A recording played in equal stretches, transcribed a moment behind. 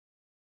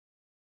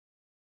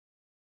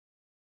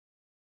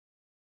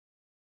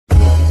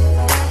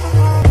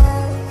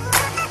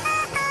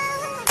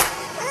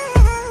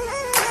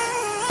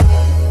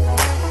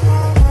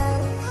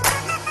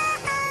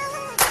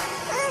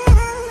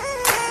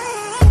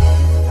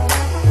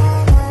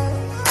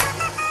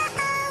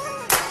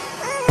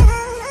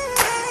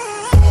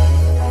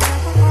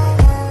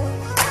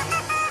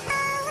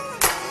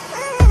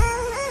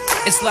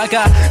It's like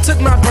I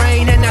took my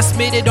brain and I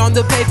spit it on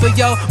the paper,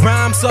 yo.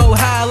 Rhyme so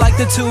high like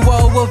the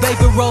teeawgo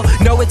vapor roll.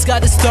 No, it's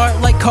gotta start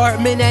like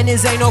Cartman and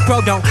his ain't no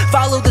pro. Don't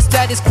follow the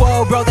status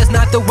quo, bro, that's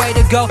not the way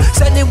to go.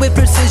 Sending with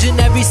precision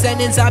every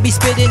sentence I be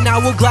spitting. I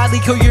will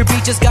gladly kill your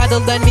beat, just gotta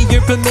lend me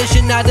your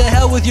permission. Now to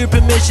hell with your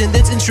permission,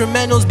 this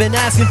instrumental's been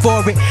asking for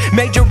it.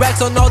 Major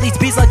X on all these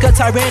beats like a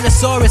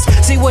Tyrannosaurus.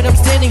 See what I'm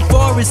standing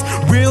for is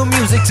real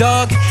music,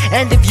 dog.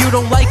 And if you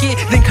don't like it,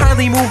 then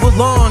kindly move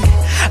along.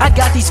 I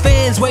got these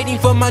fans waiting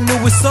for my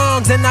newest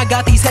songs, and I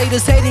got these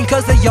haters hating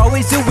cause they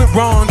always do it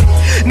wrong.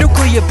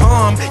 Nuclear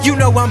bomb, you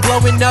know I'm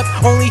blowing up,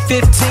 only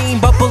 15,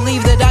 but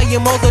believe that I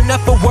am old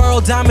enough for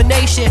world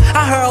domination.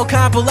 I hurl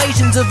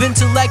compilations of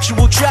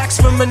intellectual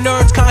tracks from a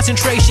nerd's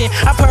concentration.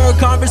 I've heard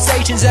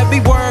conversations, every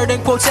word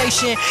and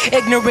quotation.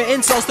 Ignorant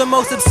insults, the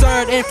most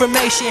absurd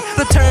information.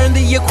 Return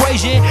the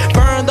equation,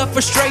 burn the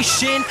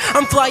frustration.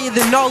 I'm flyer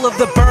than all of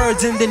the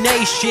birds in the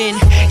nation.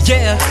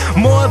 Yeah,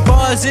 more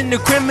bars in the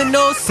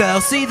criminal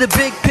cell. See the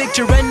big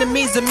picture,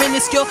 enemies are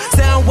minuscule.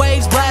 Sound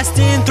waves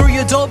blasting through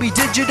your Dolby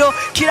Digital.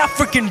 Kid, I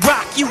freaking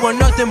rock, you are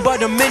nothing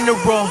but a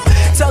mineral.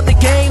 Tell the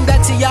game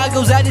that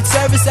Thiago's at its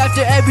service.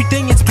 After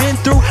everything it's been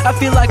through, I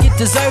feel like it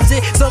deserves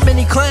it. So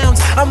many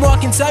clowns, I'm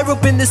walking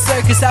tightrope in the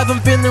circus. Have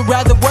them feeling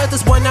rather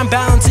worthless when I'm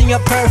balancing a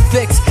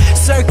perfect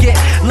circuit.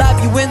 Lap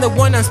you in the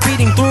one I'm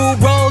speeding through.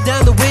 Roll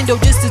down the window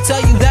just to tell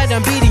you that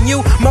I'm beating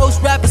you.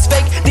 Most rappers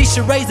fake these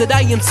charades that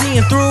I am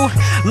seeing through.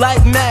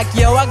 Like Mac,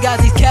 yo, I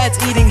got these cats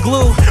eating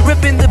glue.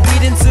 Ripping the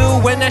beat in two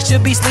when I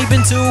should be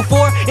sleeping too.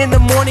 4 in the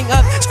morning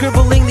up,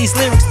 scribbling these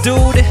lyrics,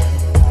 dude.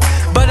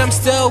 But I'm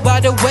still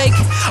wide awake,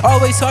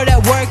 always hard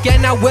at work,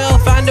 and I will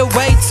find a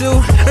way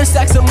to earn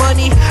stacks of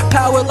money.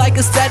 Power like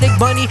a static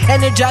bunny,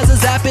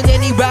 energizers zapping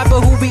any rapper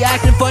who be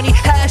acting funny.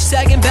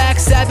 Hashtagging,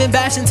 backstabbing,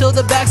 bash until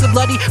the backs are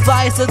bloody.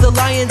 Flies to the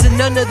lions and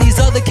none of these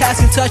other cats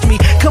can touch me.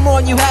 Come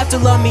on, you have to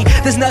love me,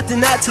 there's nothing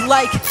not to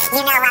like.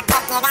 You know I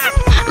picked it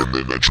up, and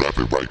then I drop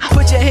it right.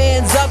 Put your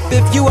hands up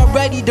if you are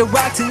ready to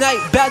rock tonight.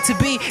 About to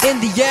be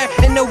in the air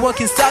and no one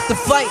can stop the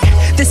flight.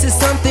 This is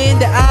something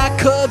that I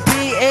could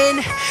be in.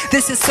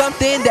 This is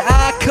something that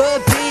I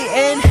could be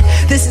in.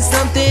 This is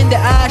something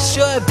that I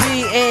should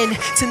be in.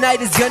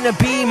 Tonight is gonna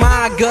be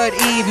my good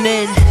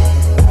evening.